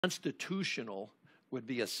constitutional would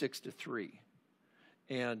be a 6-3,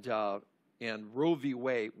 and Roe v.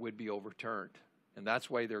 Wade would be overturned, and that's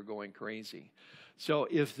why they're going crazy. So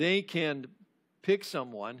if they can pick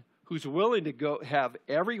someone who's willing to go have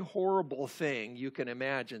every horrible thing you can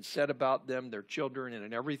imagine said about them, their children,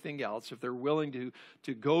 and everything else, if they're willing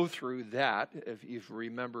to go through that, if you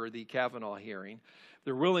remember the Kavanaugh hearing, if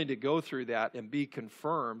they're willing to go through that and be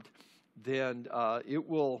confirmed, then it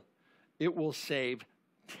will save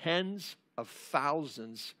tens of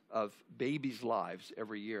thousands of babies' lives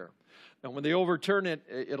every year. Now, when they overturn it,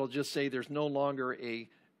 it'll just say there's no longer a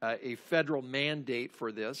federal mandate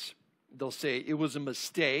for this. They'll say it was a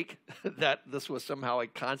mistake, that this was somehow a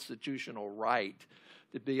constitutional right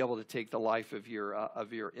to be able to take the life of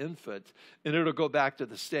your infant, and it'll go back to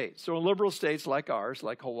the states. So in liberal states like ours,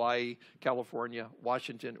 like Hawaii, California,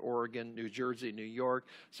 Washington, Oregon, New Jersey, New York,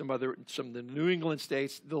 some of the New England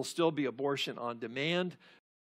states, there'll still be abortion on demand,